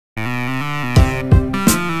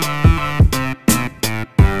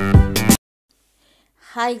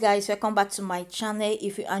Hi guys, welcome back to my channel.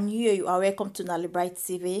 If you are new here, you are welcome to NALYBRIGHT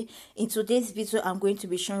TV. In today's video, I'm going to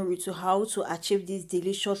be showing you to how to achieve this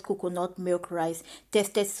delicious coconut milk rice.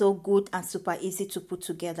 Tasted so good and super easy to put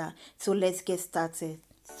together. So let's get started.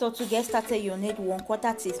 So to get started, you need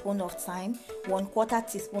 1/4 teaspoon of thyme, 1/4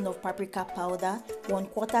 teaspoon of paprika powder,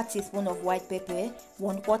 1/4 teaspoon of white pepper,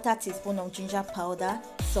 1/4 teaspoon of ginger powder,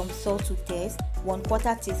 some salt to taste,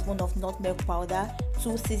 1/4 teaspoon of nutmeg powder,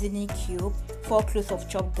 2 seasoning cubes, 4 cloves of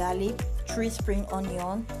chopped garlic, 3 spring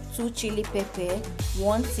onion, 2 chili pepper,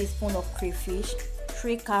 1 teaspoon of crayfish,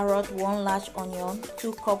 3 carrots, 1 large onion,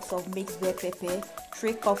 2 cups of mixed bell pepper,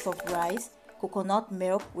 3 cups of rice, coconut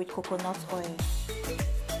milk with coconut oil.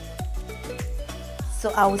 So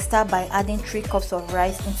I will start by adding 3 cups of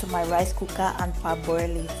rice into my rice cooker and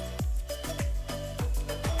parboil it.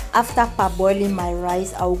 After parboiling my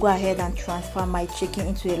rice, I will go ahead and transfer my chicken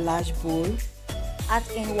into a large bowl. Add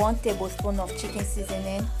in 1 tablespoon of chicken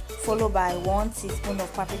seasoning, followed by 1 teaspoon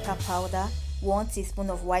of paprika powder, 1 teaspoon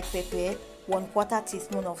of white pepper, 1/4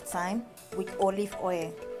 teaspoon of thyme with olive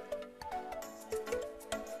oil.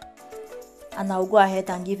 And I will go ahead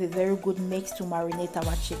and give a very good mix to marinate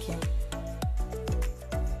our chicken.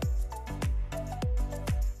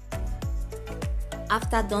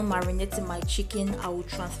 After done marinating my chicken, I will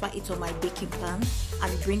transfer it to my baking pan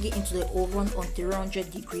and bring it into the oven on 300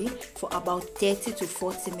 degrees for about 30 to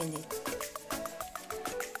 40 minutes.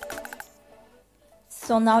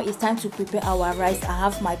 So now it's time to prepare our rice. I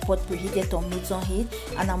have my pot preheated on medium heat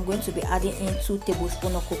and I'm going to be adding in 2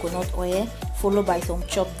 tablespoons of coconut oil, followed by some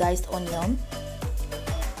chopped diced onion.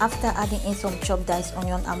 After adding in some chopped diced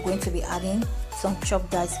onion, I'm going to be adding some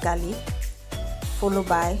chopped diced garlic, followed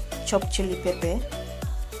by chopped chili pepper,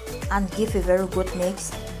 and give a very good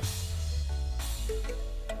mix.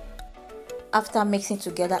 After mixing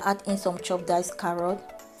together, add in some chopped diced carrot,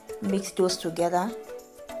 mix those together,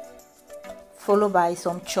 followed by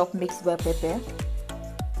some chopped mixed bell pepper,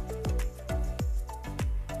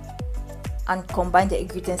 and combine the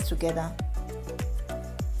ingredients together.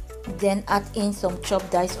 Then add in some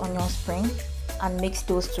chopped diced onion spring and mix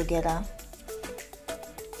those together.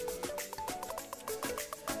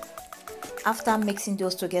 After mixing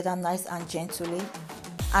those together nice and gently,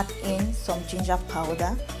 add in some ginger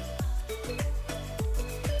powder,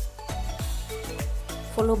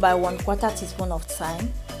 followed by 1/4 teaspoon of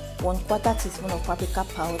thyme, 1/4 teaspoon of paprika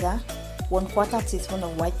powder, 1/4 teaspoon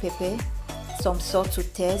of white pepper, some salt to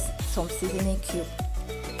taste, some seasoning cube.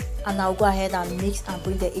 And I'll go ahead and mix and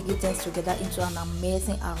bring the ingredients together into an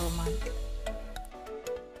amazing aroma.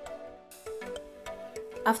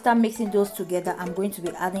 After mixing those together, I'm going to be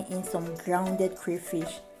adding in some grounded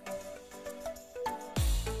crayfish.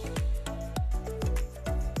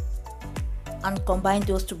 And combine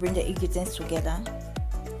those to bring the ingredients together.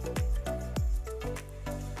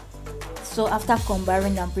 So after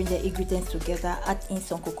combining and bring the ingredients together, add in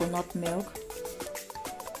some coconut milk.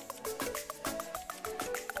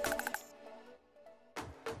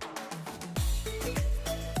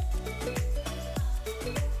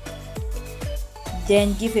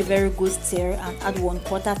 Then give a very good stir and add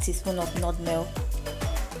 1/4 teaspoon of nutmeg.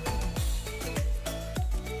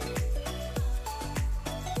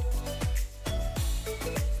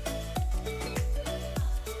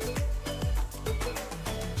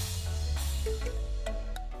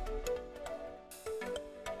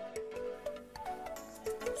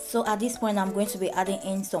 So at this point, I'm going to be adding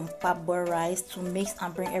in some parboiled rice to mix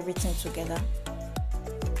and bring everything together.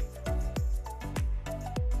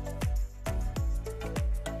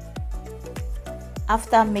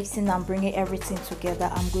 After mixing and bringing everything together,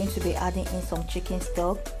 I'm going to be adding in some chicken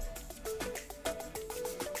stock.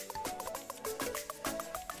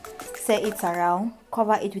 Stir it around,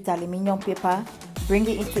 cover it with aluminum paper, bring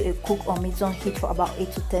it into a cook on medium heat for about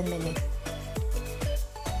 8 to 10 minutes.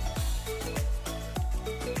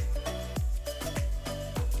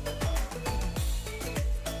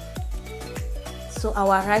 So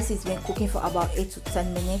our rice has been cooking for about 8 to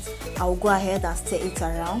 10 minutes. I will go ahead and stir it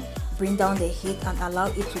around. Bring down the heat and allow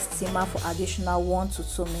it to simmer for additional 1 to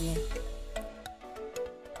 2 minutes.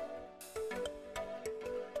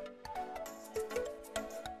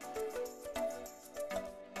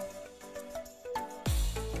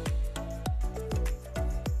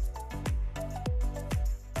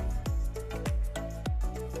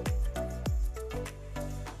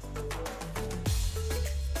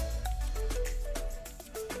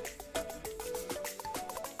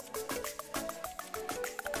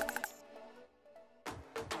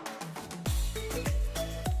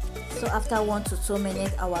 So after 1 to 2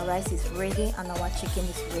 minutes, our rice is ready and our chicken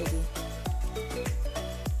is ready.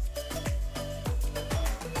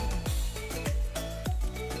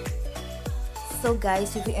 Also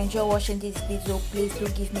guys, if you enjoy watching this video, please do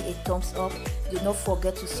give me a thumbs up. Do not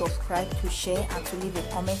forget to subscribe, to share, and to leave a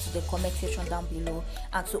comment to the comment section down below.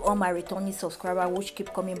 And to all my returning subscribers which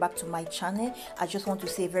keep coming back to my channel, I just want to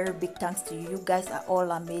say a very big thanks to you. You guys are all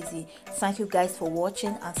amazing. Thank you guys for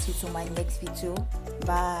watching, and see you to my next video.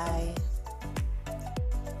 Bye.